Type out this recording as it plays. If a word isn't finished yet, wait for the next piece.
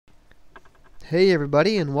Hey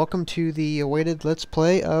everybody, and welcome to the awaited Let's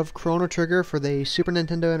Play of Chrono Trigger for the Super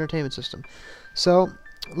Nintendo Entertainment System. So,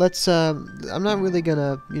 I'm not really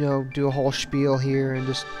gonna, do a whole spiel here and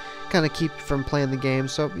just kind of keep from playing the game.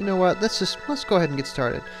 So, you know what, let's go ahead and get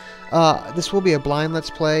started. This will be a blind Let's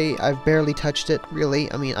Play. I've barely touched it, really.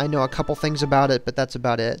 I mean, I know a couple things about it, but that's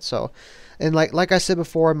about it. So, and like I said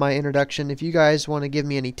before in my introduction, if you guys want to give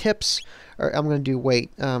me any tips, or I'm going to do wait,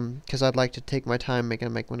 because I'd like to take my time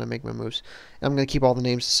when I make my moves. I'm going to keep all the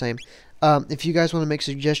names the same. If you guys want to make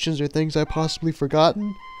suggestions or things I possibly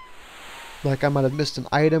forgotten, like I might have missed an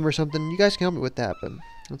item or something, you guys can help me with that. But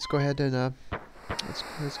let's go ahead and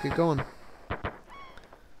let's get going.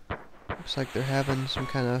 Looks like they're having some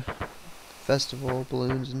kind of festival,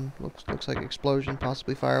 balloons, and looks like explosion,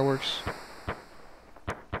 possibly fireworks.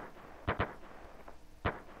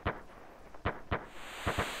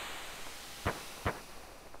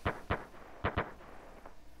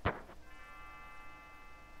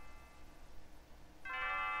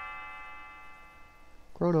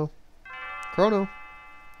 Chrono. Chrono.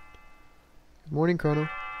 Good morning, Chrono.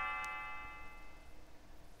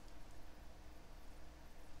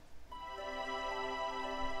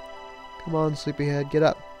 Come on, sleepyhead, get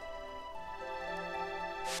up.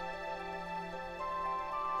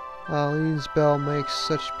 Lean's bell makes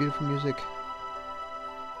such beautiful music.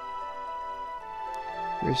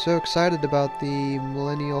 You're so excited about the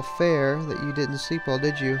Millennial Fair that you didn't sleep well,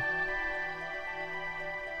 did you?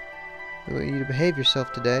 I want you to behave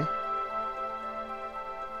yourself today.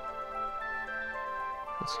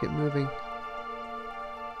 Let's get moving.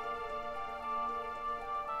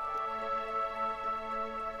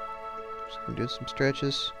 Just gonna do some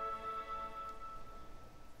stretches.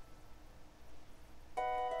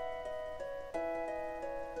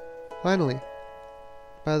 Finally.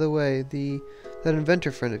 By the way, that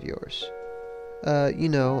inventor friend of yours.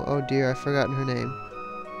 Oh dear, I've forgotten her name.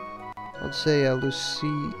 I'll say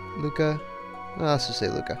Luca. Oh, let's just say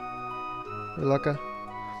Luca. Or Luca.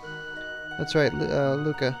 That's right,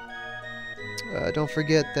 Luca. Don't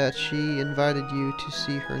forget that she invited you to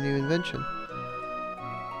see her new invention.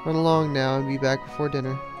 Run along now and be back before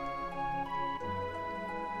dinner.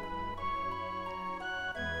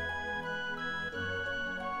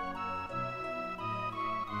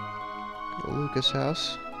 Go to Luca's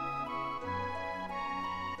house.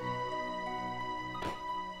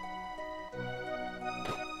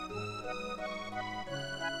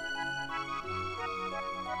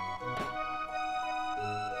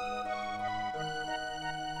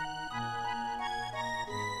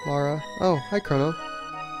 Laura. Oh, hi Chrono.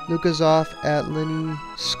 Luca's off at Lenny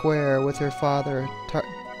Square with her father,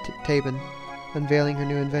 Tabin, unveiling her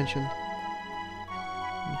new invention.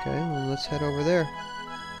 Okay, well let's head over there.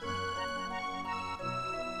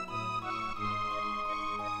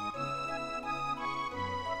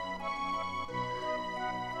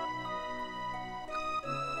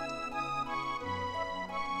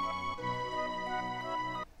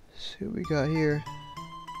 Let's see what we got here.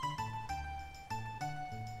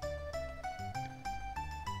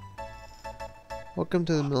 Welcome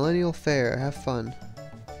to the Millennial Fair. Have fun.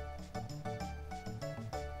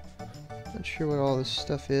 Not sure what all this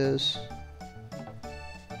stuff is.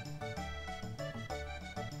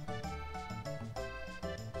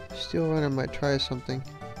 Steel Runner might try something.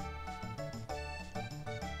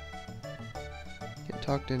 Can't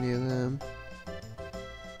talk to any of them.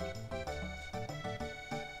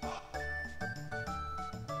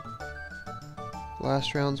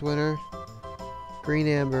 Last round's winner, Green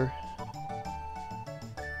Amber.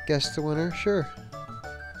 Guess the winner? Sure.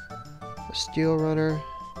 Steel Runner,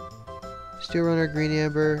 Green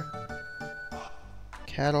Amber,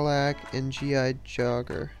 Cadillac, and GI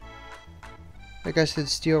Jogger. Like I said,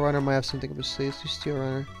 Steel Runner might have something up his sleeve. Let's do Steel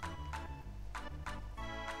Runner.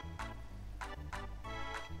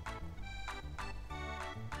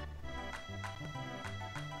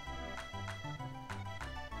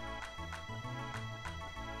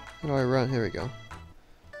 How do I run? Here we go.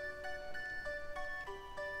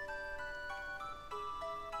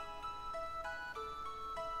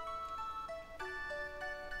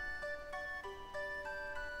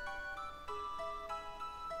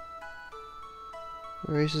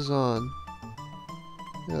 The race is on.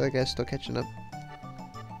 The other guy's still catching up.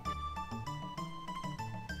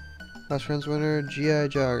 Last round's winner, GI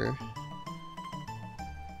Jogger.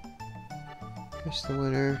 Guess the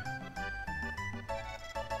winner,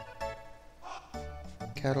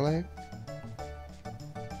 Cadillac.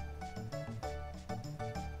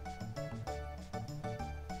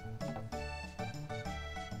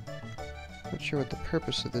 Not sure what the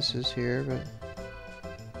purpose of this is here, but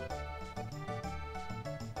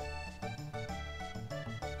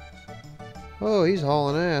Oh, he's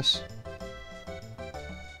hauling ass.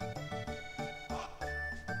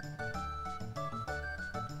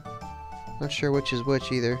 Not sure which is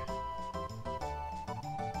which either.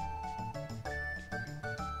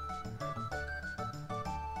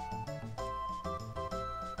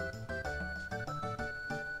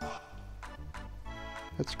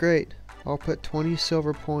 That's great. I'll put 20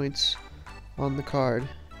 silver points on the card.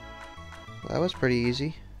 Well, that was pretty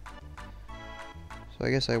easy. So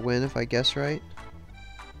I guess I win if I guess right.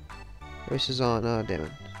 Race is on. Oh, damn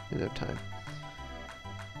it. Didn't have time.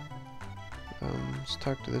 Let's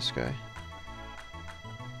talk to this guy.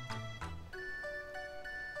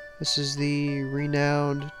 This is the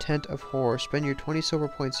renowned Tent of Horror. Spend your 20 silver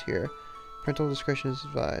points here. Parental discretion is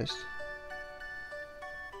advised.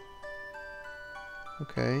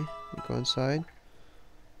 Okay, we go inside.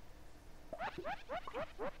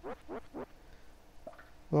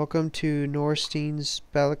 Welcome to Norstein's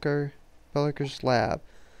Belliker's lab.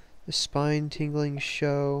 The spine-tingling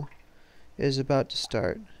show is about to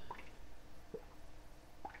start.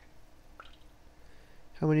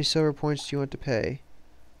 How many silver points do you want to pay?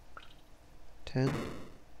 10.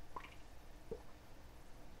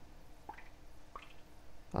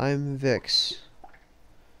 I'm Vix.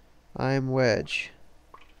 I'm Wedge.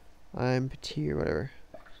 I'm Petit or whatever.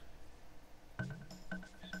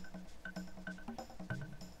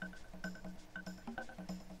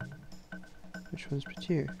 Which one's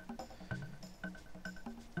Petit?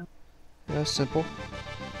 That's simple.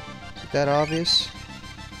 Is it that obvious?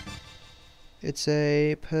 It's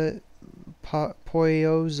a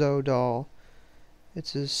Poyozo doll.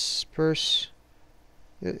 It's a spurse.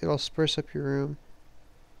 It'll spruce up your room.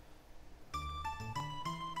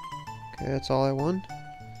 Okay, that's all I won.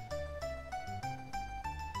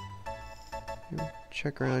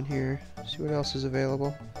 Check around here, see what else is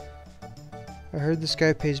available. I heard this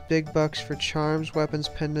guy pays big bucks for charms, weapons,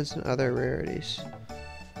 pendants, and other rarities.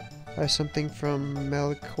 Buy something from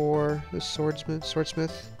Melikor, the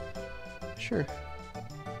swordsmith. Sure.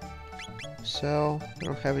 Sell. I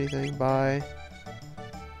don't have anything. Buy.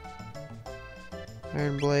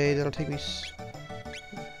 Iron blade. That'll take me.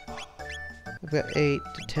 I've got 8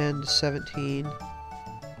 to 10 to 17.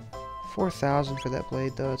 4,000 for that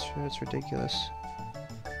blade, though. That's ridiculous.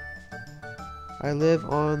 I live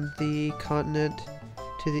on the continent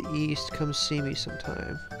to the east. Come see me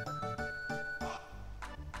sometime.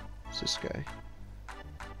 What's this guy?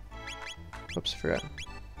 Oops, I forgot.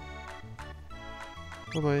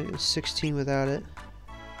 What am I? 16 without it.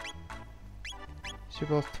 So you're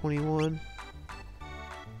both 21.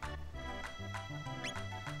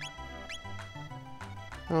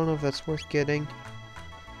 I don't know if that's worth getting.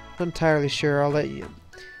 Not entirely sure. I'll wait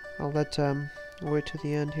to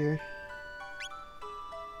the end here.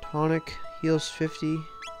 Tonic heals 50.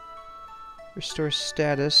 Restores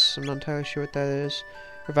status. I'm not entirely sure what that is.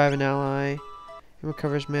 Revive an ally. It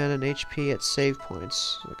recovers mana and HP at save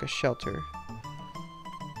points, like a shelter.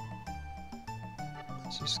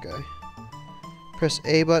 What's this guy? Press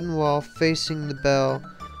A button while facing the bell.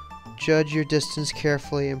 Judge your distance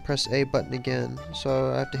carefully and press A button again.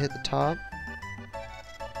 So I have to hit the top.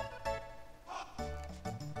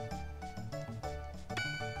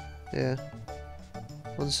 Yeah.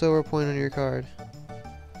 1 silver point on your card.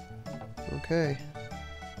 Okay.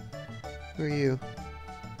 Who are you?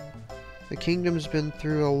 The kingdom's been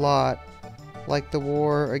through a lot, like the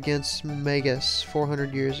war against Magus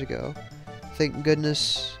 400 years ago. Thank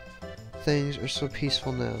goodness things are so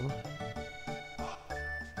peaceful now.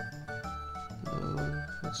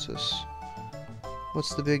 What's this?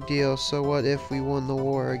 What's the big deal? So what if we won the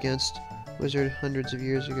war against Wizard hundreds of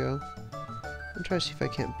years ago? I'm trying to see if I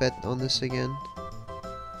can't bet on this again.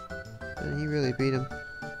 And he really beat him.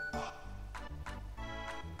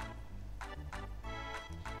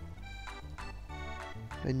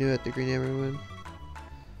 I knew it, the Green Arrow would win.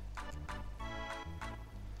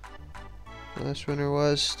 The last winner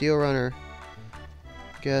was Steel Runner.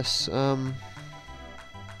 Guess,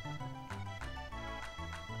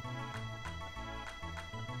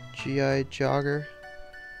 GI Jogger.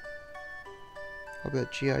 I'll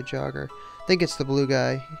bet GI Jogger. I think it's the blue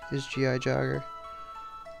guy is GI Jogger.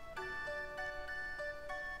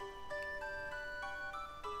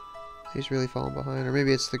 He's really falling behind. Or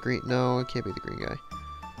maybe it's the green. No, it can't be the green guy.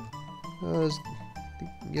 Oh, is the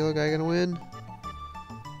yellow guy gonna win?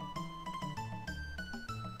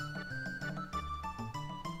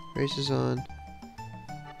 Race is on.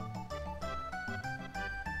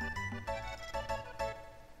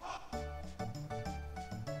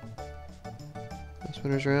 Last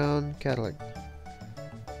winner's round, Cadillac.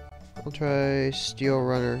 I'll try Steel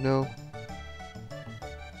Runner. No.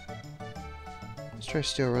 try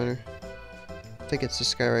Steel Runner. I think it's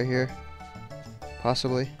this guy right here.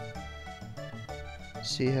 Possibly.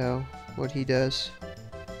 See what he does.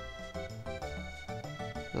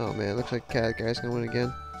 Oh man, looks like Cat Guy's gonna win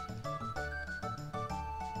again.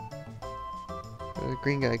 The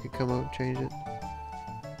green guy could come up and change it.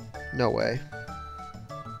 No way.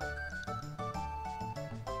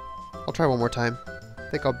 I'll try one more time. I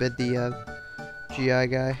think I'll bid the GI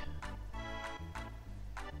guy.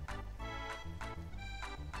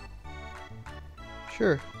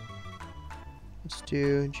 Sure. Let's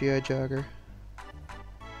do GI Jogger.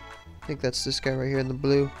 I think that's this guy right here in the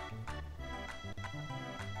blue.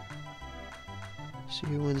 See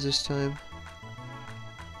who wins this time.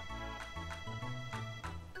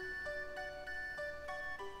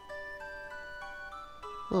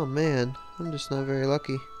 Oh man, I'm just not very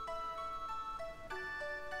lucky.